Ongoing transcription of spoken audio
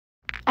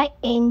Hi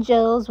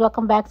angels,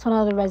 welcome back to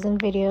another resin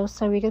video.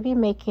 So we're gonna be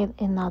making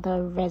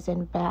another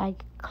resin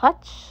bag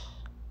clutch.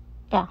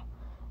 Yeah,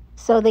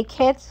 so the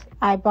kit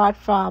I bought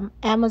from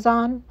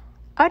Amazon.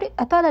 I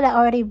thought that I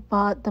already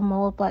bought the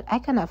mold, but I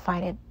could not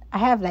find it. I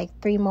have like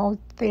three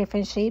molds, three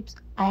different shapes.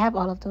 I have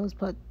all of those,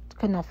 but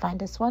could not find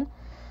this one.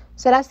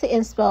 So that's the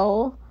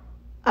inspo.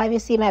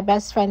 Obviously my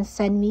best friend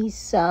sent me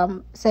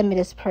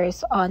this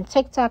purse on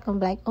TikTok. I'm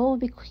like, oh,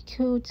 it'd be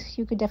cute,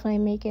 you could definitely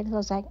make it. So I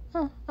was like,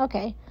 oh,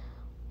 okay,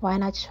 why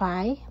not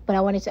try? But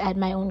I wanted to add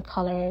my own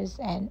colors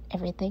and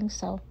everything,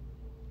 so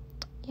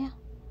yeah,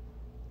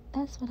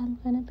 that's what I'm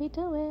gonna be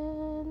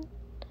doing.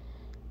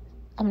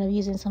 I'm gonna be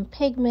using some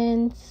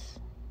pigments.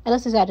 I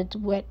just decided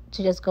to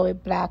just go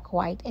with black,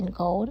 white, and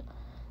gold.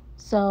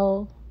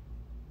 So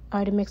I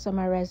already mixed up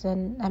my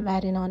resin. I'm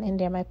adding on in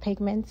there my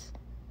pigments.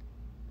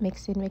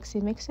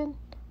 Mixing.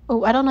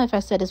 Oh, I don't know if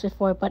I said this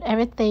before, but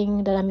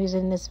everything that I'm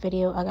using in this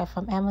video I got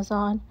from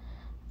Amazon,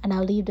 and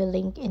I'll leave the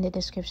link in the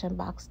description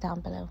box down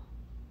below.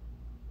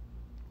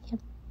 Yep.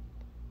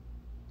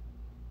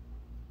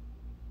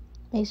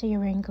 Make sure you're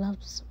wearing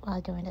gloves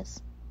while doing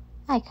this.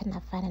 I could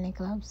not find any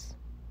gloves.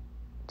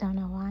 Don't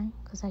know why,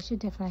 because I should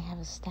definitely have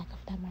a stack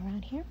of them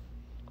around here.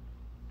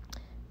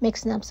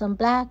 Mixing up some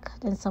black,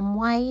 then some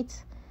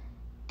white,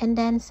 and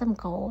then some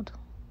gold.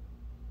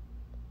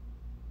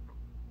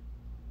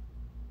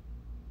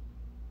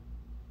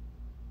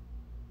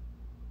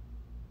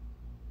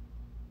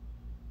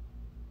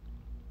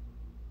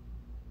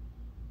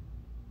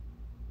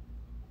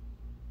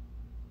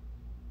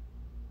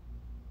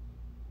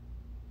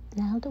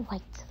 Now the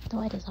white. The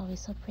white is always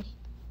so pretty.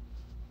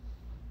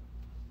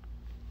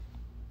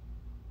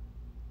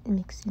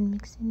 Mixing.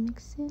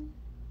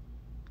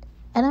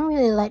 I don't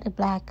really like the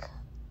black.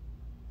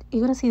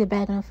 You're gonna see the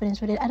bag when I'm finished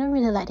with it. I don't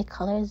really like the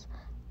colors.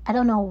 I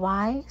don't know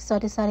why. So I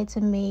decided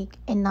to make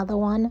another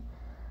one.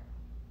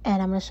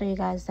 And I'm gonna show you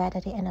guys that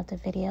at the end of the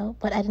video.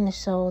 But I didn't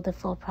show the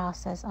full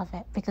process of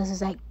it because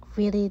it's like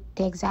really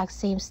the exact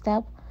same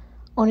step.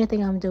 Only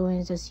thing I'm doing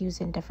is just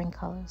using different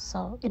colors.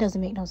 So it doesn't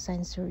make no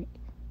sense to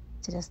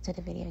just do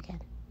the video again.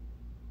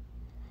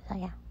 So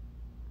yeah.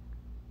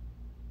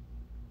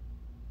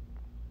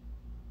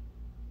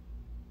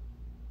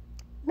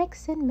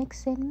 Mixing.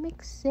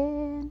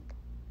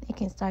 You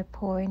can start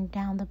pouring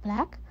down the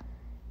black.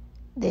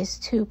 There's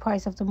two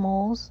parts of the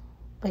molds,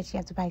 but you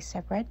have to buy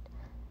separate.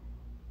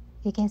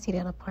 You can see the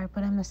other part,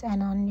 but I'm just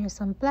adding on here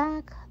some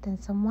black, then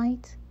some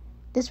white.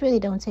 This really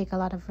don't take a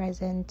lot of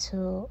resin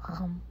to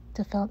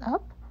fill it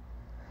up.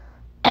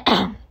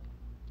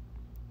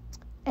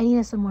 I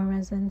needed some more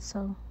resin,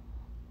 so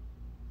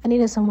I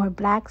needed some more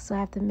black, so I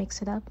have to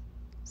mix it up.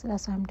 So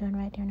that's what I'm doing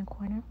right there in the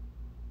corner.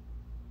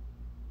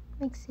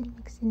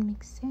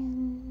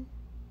 Mixing.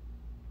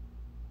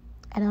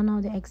 I don't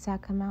know the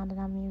exact amount that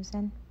I'm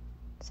using,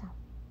 so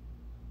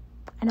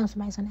I know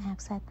somebody's gonna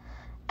ask that.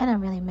 I don't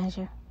really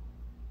measure.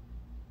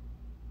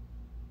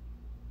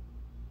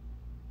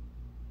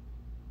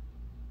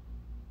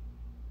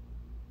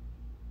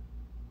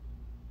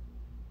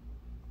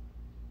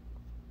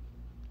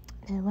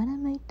 Then what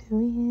am I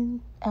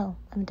doing? Oh,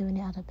 I'm doing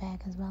the other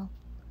bag as well.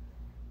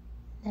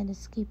 Then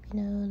just keeping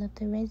all of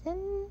the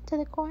resin to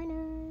the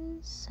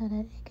corners so that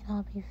it can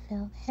all be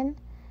filled in.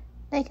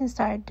 Then you can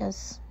start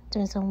just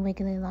doing some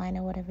wiggly line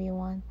or whatever you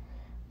want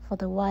for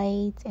the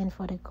white and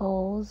for the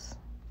golds.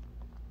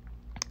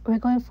 We're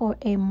going for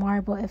a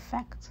marble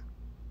effect.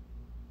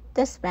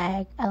 This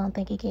bag, I don't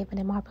think it gave me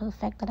the marble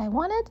effect that I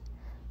wanted,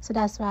 so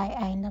that's why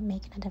I ended up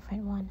making a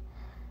different one.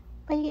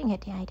 But you can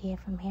get the idea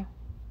from here.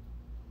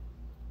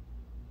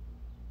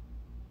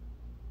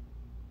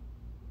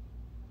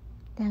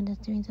 Then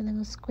just doing the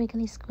little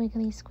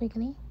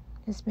squiggly.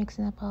 Just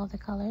mixing up all the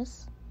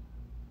colors.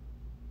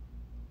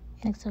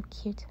 It looks so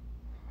cute.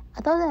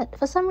 I thought that,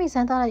 for some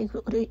reason, I thought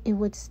it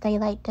would stay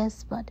like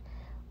this, but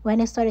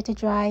when it started to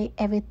dry,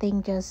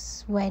 everything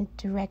just went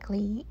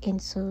directly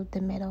into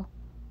the middle.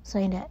 So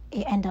it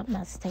ended up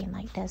not staying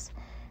like this,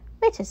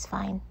 which is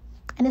fine.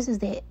 And this is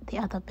the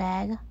other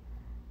bag. I'm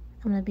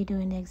going to be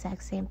doing the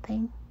exact same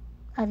thing.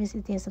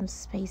 Obviously, there's some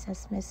space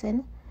that's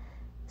missing.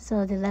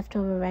 So the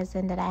leftover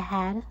resin that I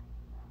had,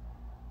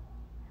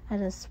 I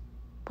just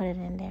put it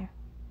in there.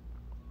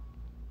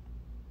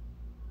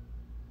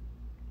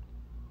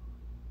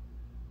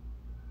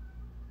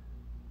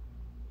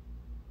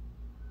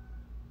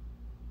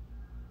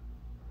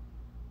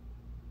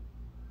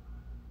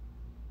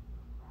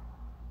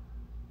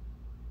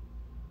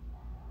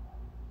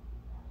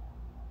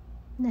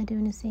 Not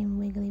doing the same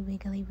wiggly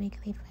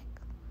effect.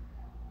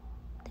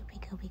 The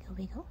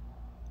wiggle.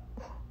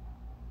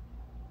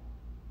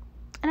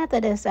 And after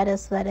this, I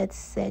just let it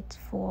sit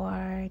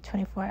for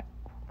 24.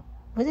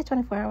 Was it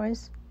 24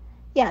 hours?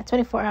 Yeah,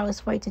 24 hours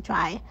for it to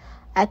dry.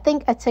 I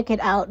think I took it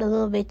out a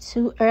little bit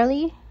too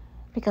early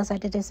because I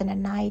did this in the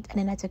night and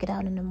then I took it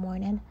out in the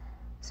morning.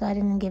 So I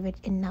didn't give it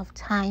enough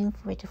time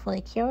for it to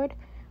fully cure,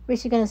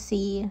 which you're going to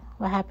see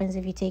what happens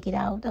if you take it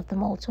out of the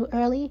mold too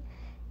early.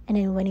 And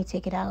then when you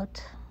take it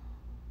out,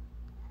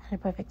 at the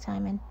perfect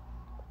timing.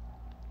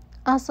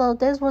 Also,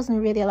 this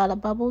wasn't really a lot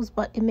of bubbles,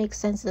 but it makes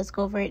sense to just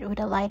go over it with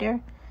a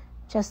lighter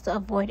just to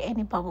avoid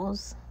any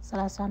bubbles. So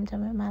that's what I'm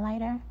doing with my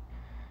lighter.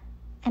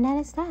 And that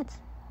is that.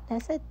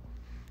 That's it.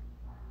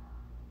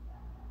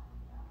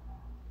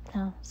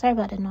 Oh, sorry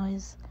about the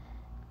noise.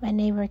 My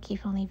neighbor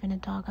keeps on leaving the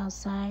dog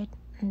outside,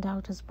 and the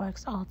dog just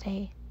barks all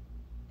day,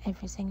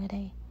 every single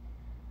day.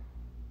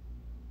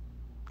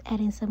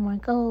 Adding some more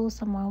gold,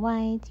 some more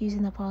white,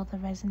 using up all the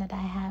resin that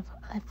I have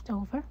left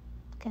over,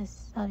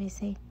 because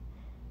obviously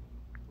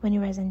when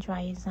your resin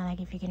dries, it's not like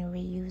if you can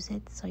reuse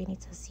it, so you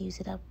need to use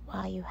it up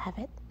while you have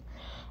it.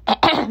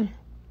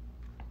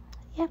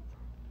 Yep.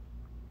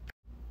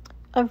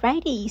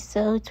 Alrighty,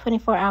 so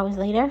 24 hours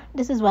later,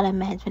 this is what I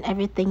meant when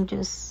everything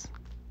just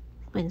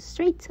went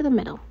straight to the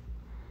middle.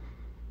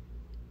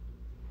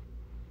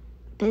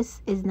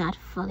 This is not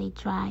fully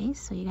dry,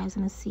 so you guys are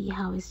gonna see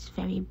how it's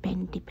very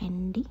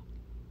bendy.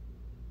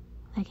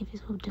 Like if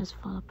it will just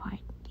fall apart.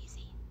 You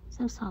see?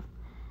 So soft.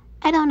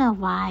 I don't know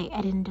why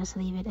I didn't just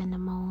leave it in the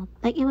mold.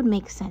 Like it would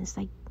make sense.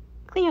 Like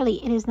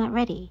clearly it is not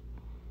ready.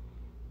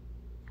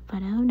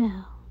 But oh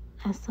no,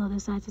 I still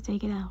decided to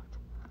take it out.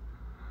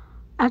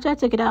 After I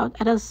took it out,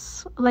 I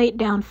just laid it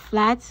down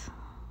flat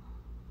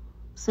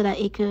so that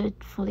it could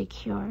fully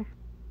cure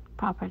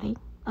properly.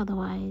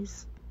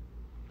 Otherwise,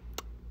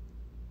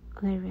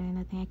 there's really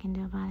nothing I can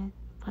do about it.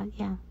 But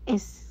yeah,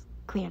 it's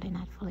clearly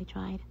not fully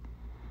dried.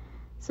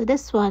 So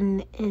this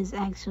one is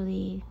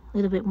actually a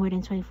little bit more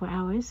than 24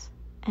 hours.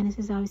 And this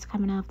is how it's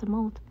coming out of the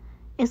mold.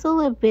 It's a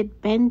little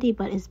bit bendy,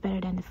 but it's better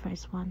than the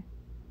first one.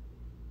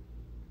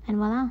 And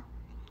voila,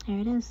 here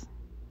it is.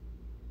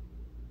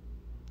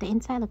 The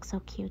inside looks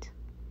so cute.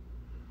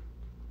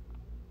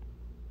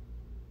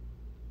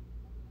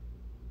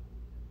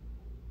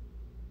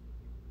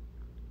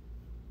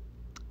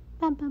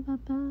 Kind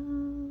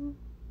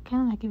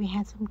of like if you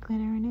had some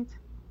glitter in it.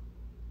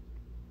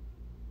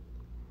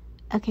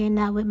 Okay,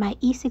 now with my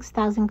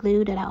E6000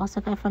 glue that I also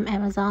got from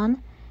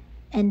Amazon,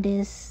 and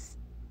this,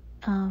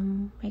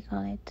 what do you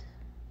call it,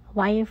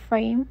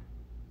 wireframe,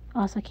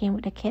 also came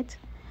with the kit.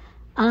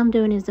 All I'm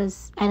doing is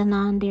just adding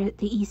on the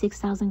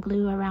E6000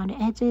 glue around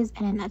the edges,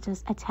 and then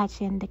just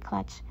attaching the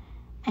clutch.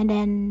 And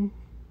then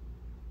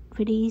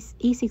for these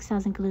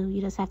E6000 glue,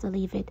 you just have to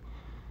leave it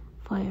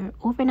for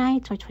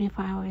overnight or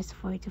 24 hours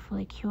for it to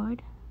fully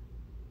cured.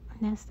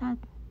 And that's that.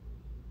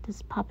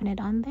 Just popping it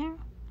on there,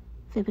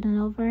 flipping it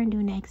over, and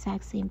doing the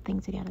exact same thing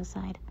to the other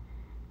side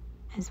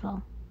as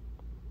well.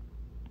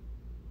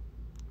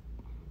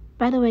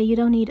 By the way, you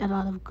don't need a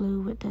lot of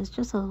glue with this,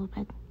 just a little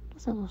bit,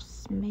 just a little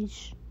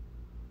smidge.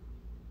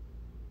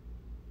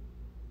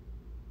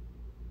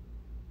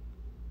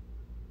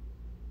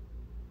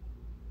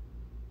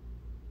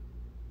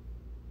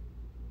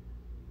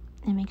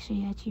 And make sure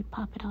that you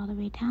pop it all the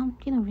way down.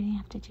 You don't really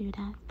have to do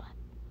that, but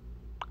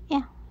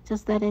yeah,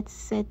 just let it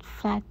sit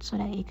flat so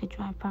that it could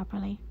dry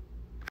properly.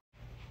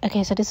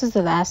 Okay, so this is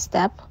the last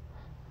step.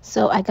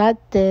 So I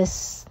got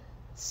this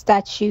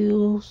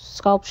statue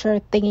sculpture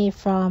thingy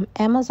from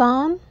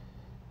Amazon.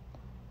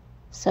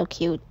 So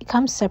cute. It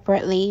comes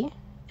separately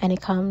and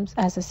it comes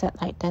as a set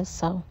like this,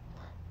 so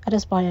I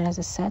just bought it as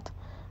a set.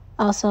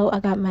 Also, I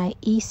got my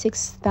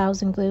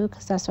E6000 glue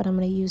because that's what I'm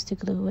going to use to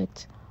glue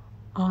it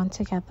on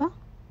together.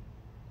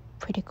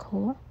 Pretty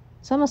cool.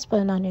 So I'm going to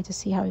put it on there to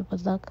see how it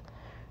would look.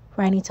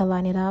 Where I need to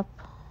line it up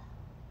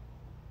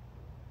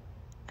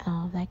and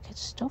all that good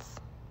stuff.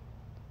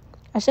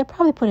 I should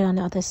probably put it on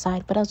the other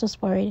side, but I was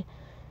just worried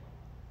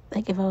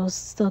like if I was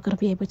still going to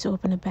be able to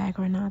open the bag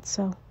or not.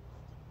 So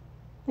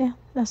yeah,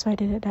 that's why I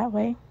did it that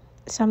way.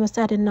 So I'm just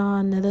adding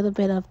on a little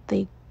bit of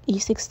the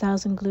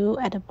E6000 glue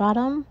at the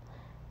bottom,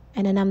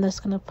 and then I'm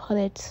just going to put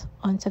it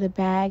onto the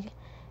bag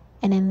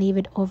and then leave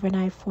it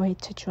overnight for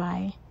it to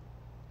dry.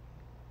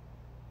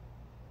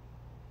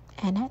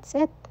 And that's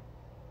it.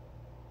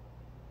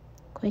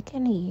 Quick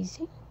and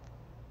easy.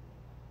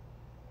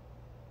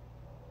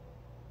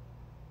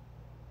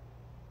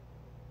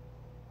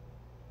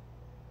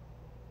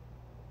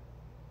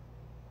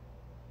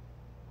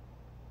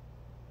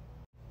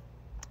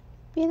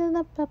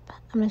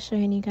 I'm just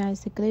showing you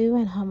guys the glue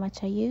and how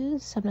much I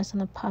use. So I'm just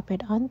going to pop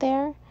it on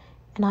there.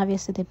 And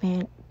obviously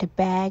the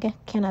bag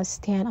cannot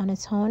stand on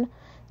its own.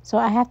 So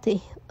I have to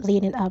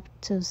lean it up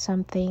to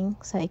something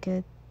so it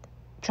could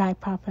dry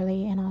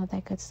properly and all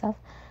that good stuff.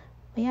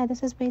 But yeah,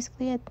 this is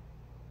basically it.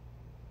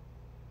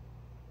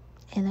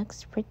 It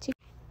looks pretty.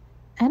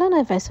 I don't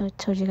know if I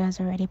told you guys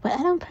already, but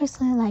I don't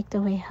personally like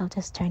the way how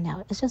this turned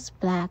out. It's just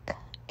black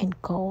and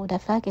gold. I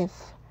feel like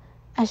if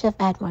I should have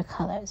added more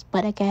colors.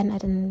 But again, I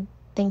didn't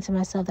think to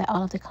myself that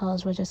all of the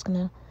colors were just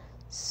gonna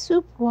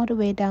swoop all the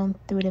way down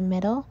through the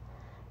middle.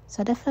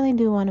 So I definitely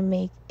do want to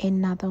make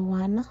another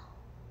one.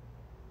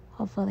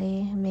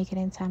 Hopefully make it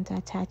in time to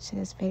attach to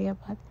this video.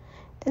 But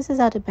this is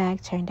how the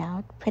bag turned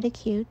out. Pretty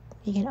cute.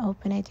 You can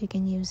open it, you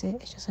can use it.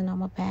 It's just a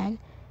normal bag.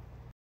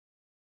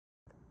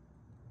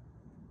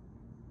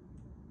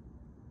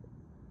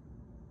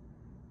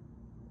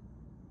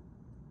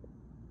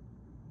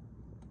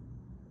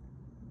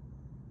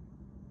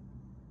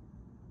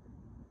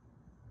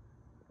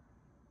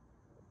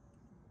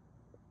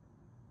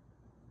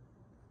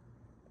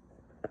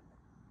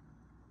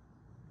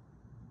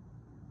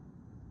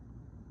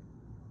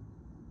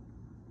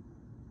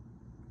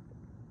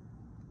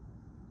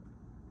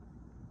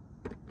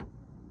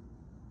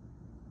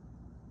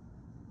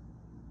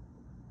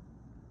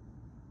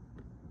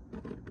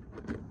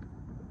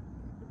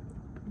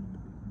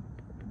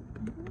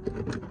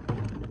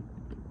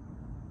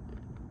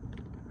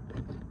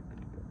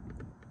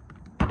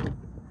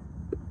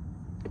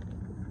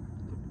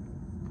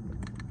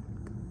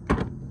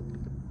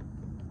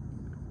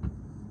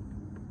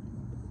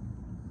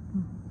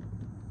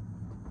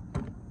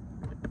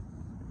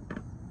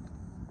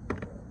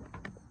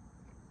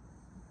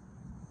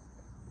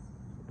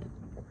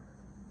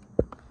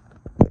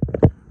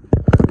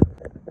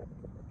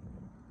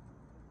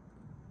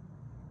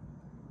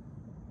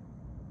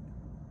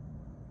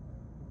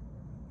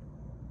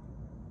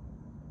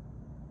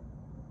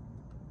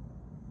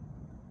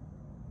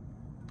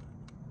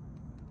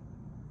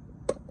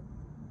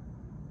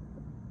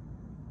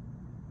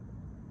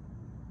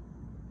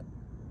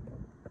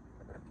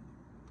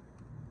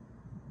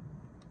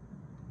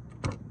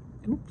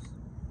 Oops.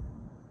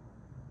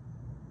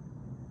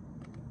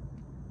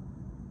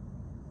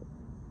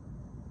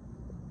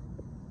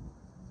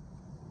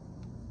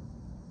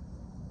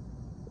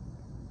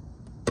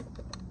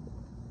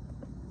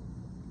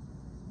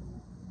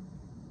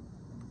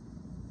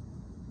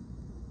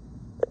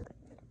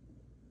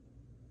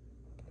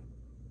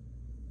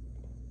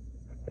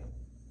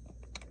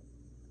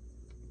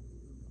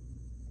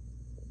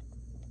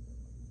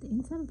 The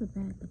inside of the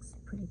bag looks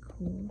pretty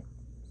cool,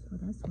 so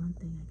that's one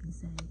thing I can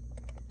say.